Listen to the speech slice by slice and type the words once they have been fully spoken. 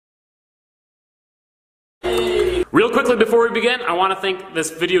Real quickly before we begin, I want to thank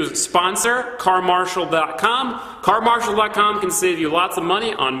this video's sponsor, CarMarshal.com. CarMarshal.com can save you lots of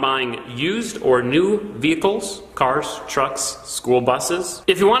money on buying used or new vehicles, cars, trucks, school buses.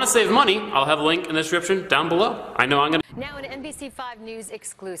 If you want to save money, I'll have a link in the description down below. I know I'm going to... Now an NBC5 News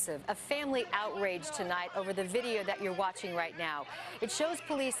exclusive. A family outrage tonight over the video that you're watching right now. It shows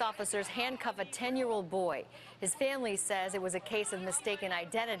police officers handcuff a 10-year-old boy. His family says it was a case of mistaken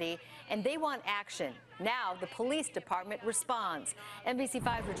identity, and they want action. Now the police department responds.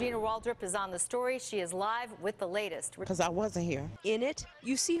 NBC5's Regina Waldrop is on the story. She is live with the latest. Because I wasn't here. In it,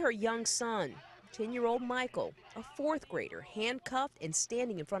 you see her young son, 10-year-old Michael, a fourth grader, handcuffed and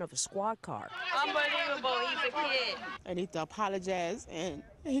standing in front of a squad car. Unbelievable, he's a kid. I need to apologize, and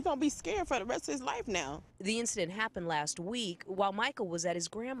he's going to be scared for the rest of his life now. The incident happened last week while Michael was at his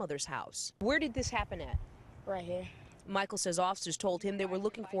grandmother's house. Where did this happen at? Right here. Michael says officers told him they were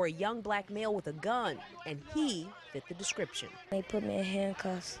looking for a young black male with a gun, and he fit the description. They put me in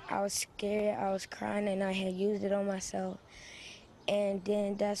handcuffs. I was scared, I was crying, and I had used it on myself. And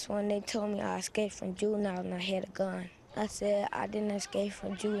then that's when they told me I escaped from juvenile and I had a gun. I said I didn't escape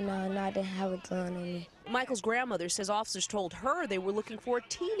from juvenile and I didn't have a gun on me. Michael's grandmother says officers told her they were looking for a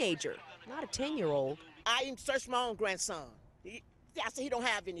teenager, not a 10-year-old. I even searched my own grandson. I said he don't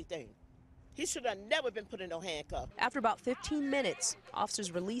have anything. He should have never been put in no handcuff. After about 15 minutes,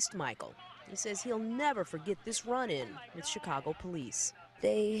 officers released Michael. He says he'll never forget this run-in with Chicago police.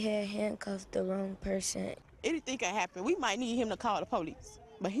 They had handcuffed the wrong person. Anything can happen. We might need him to call the police,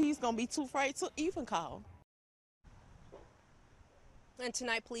 but he's going to be too afraid to even call. And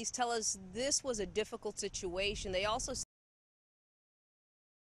tonight, police tell us this was a difficult situation. They also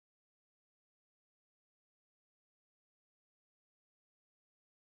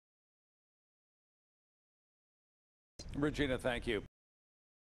Regina, thank you.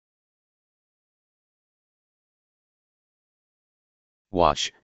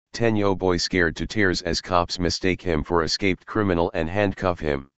 Watch. 10-year-old boy scared to tears as cops mistake him for escaped criminal and handcuff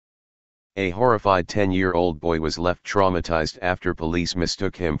him. A horrified 10-year-old boy was left traumatized after police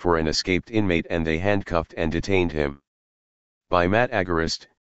mistook him for an escaped inmate and they handcuffed and detained him. By Matt Agarist,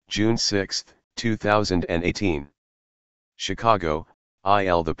 June 6, 2018. Chicago,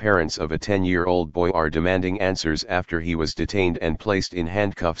 IL. The parents of a 10-year-old boy are demanding answers after he was detained and placed in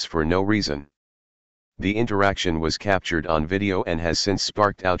handcuffs for no reason. The interaction was captured on video and has since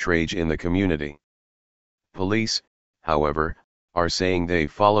sparked outrage in the community. Police, however, are saying they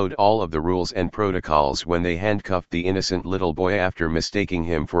followed all of the rules and protocols when they handcuffed the innocent little boy after mistaking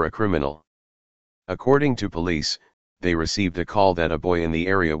him for a criminal. According to police, they received a call that a boy in the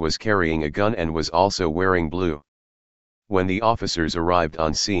area was carrying a gun and was also wearing blue. When the officers arrived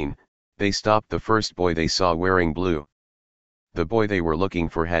on scene, they stopped the first boy they saw wearing blue. The boy they were looking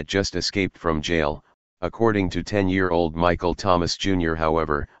for had just escaped from jail, according to 10-year-old Michael Thomas Jr.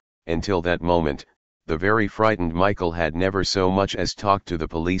 However, until that moment, the very frightened Michael had never so much as talked to the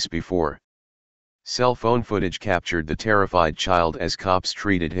police before. Cell phone footage captured the terrified child as cops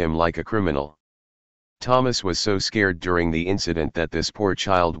treated him like a criminal. Thomas was so scared during the incident that this poor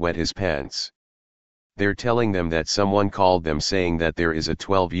child wet his pants. They're telling them that someone called them saying that there is a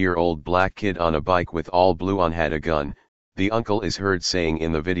 12-year-old black kid on a bike with all blue on had a gun, the uncle is heard saying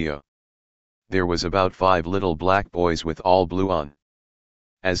in the video. There was about 5 little black boys with all blue on.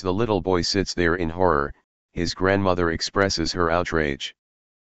 As the little boy sits there in horror, his grandmother expresses her outrage.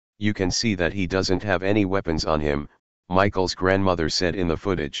 You can see that he doesn't have any weapons on him, Michael's grandmother said in the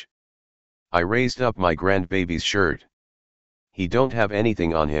footage. I raised up my grandbaby's shirt. He don't have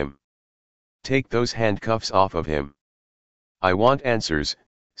anything on him. Take those handcuffs off of him. I want answers,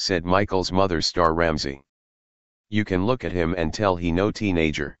 said Michael's mother Star Ramsey. You can look at him and tell he no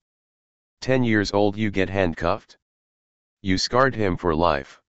teenager. 10 years old you get handcuffed? You scarred him for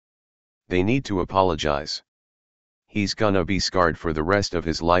life. They need to apologize. He's gonna be scarred for the rest of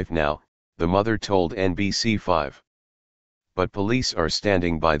his life now, the mother told NBC5. But police are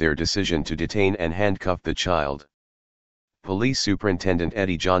standing by their decision to detain and handcuff the child. Police Superintendent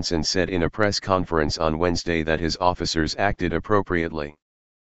Eddie Johnson said in a press conference on Wednesday that his officers acted appropriately.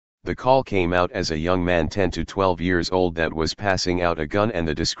 The call came out as a young man 10 to 12 years old that was passing out a gun and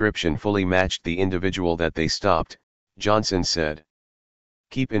the description fully matched the individual that they stopped, Johnson said.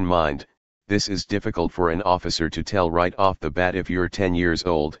 Keep in mind, this is difficult for an officer to tell right off the bat if you're 10 years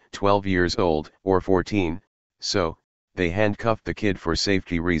old, 12 years old, or 14, so, they handcuffed the kid for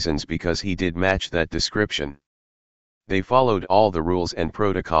safety reasons because he did match that description. They followed all the rules and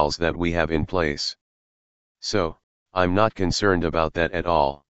protocols that we have in place. So, I'm not concerned about that at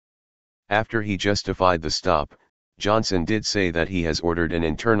all. After he justified the stop, Johnson did say that he has ordered an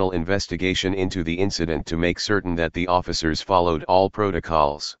internal investigation into the incident to make certain that the officers followed all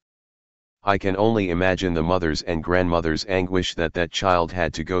protocols. I can only imagine the mother's and grandmother's anguish that that child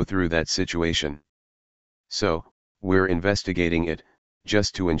had to go through that situation. So, we're investigating it,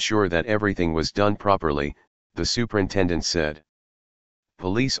 just to ensure that everything was done properly, the superintendent said.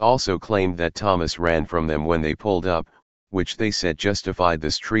 Police also claimed that Thomas ran from them when they pulled up, which they said justified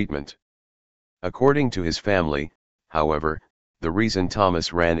this treatment. According to his family, however, the reason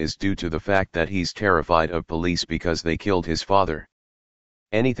Thomas ran is due to the fact that he's terrified of police because they killed his father.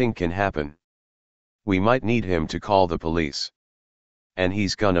 Anything can happen. We might need him to call the police. And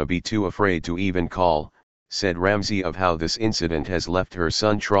he's gonna be too afraid to even call, said Ramsey of how this incident has left her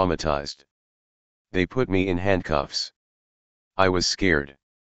son traumatized. They put me in handcuffs. I was scared.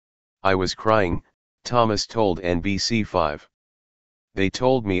 I was crying, Thomas told NBC5. They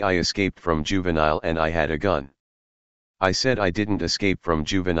told me I escaped from juvenile and I had a gun. I said I didn't escape from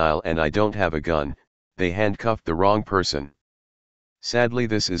juvenile and I don't have a gun, they handcuffed the wrong person. Sadly,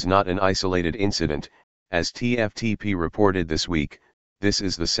 this is not an isolated incident, as TFTP reported this week. This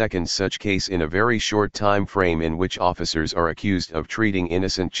is the second such case in a very short time frame in which officers are accused of treating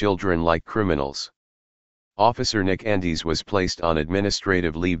innocent children like criminals. Officer Nick Andes was placed on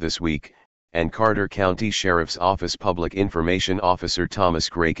administrative leave this week, and Carter County Sheriff's Office Public Information Officer Thomas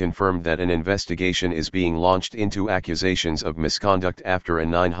Gray confirmed that an investigation is being launched into accusations of misconduct after a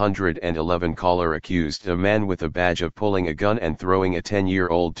 911 caller accused a man with a badge of pulling a gun and throwing a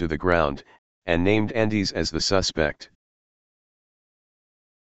 10-year-old to the ground, and named Andes as the suspect.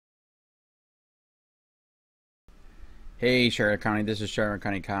 Hey Charlotte County, this is Charlotte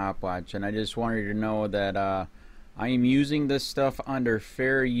County COPWATCH, and I just wanted you to know that I am using this stuff under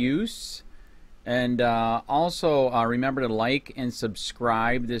fair use. And also remember to like and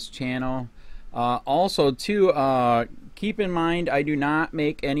subscribe this channel. Also too, keep in mind I do not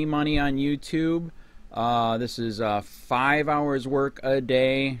make any money on YouTube. This is 5 hours work a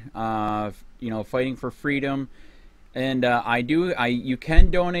day, you know, fighting for freedom. And you can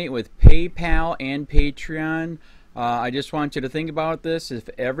donate with PayPal and Patreon. I just want you to think about this. If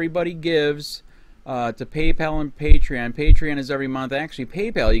everybody gives to PayPal and Patreon, Patreon is every month. Actually,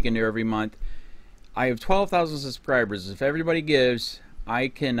 PayPal you can do every month. I have 12,000 subscribers. If everybody gives, I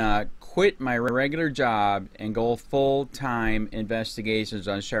can quit my regular job and go full-time investigations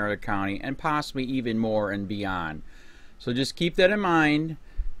on Charlotte County and possibly even more and beyond. So just keep that in mind.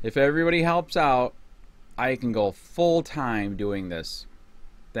 If everybody helps out, I can go full-time doing this.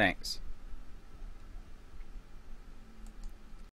 Thanks.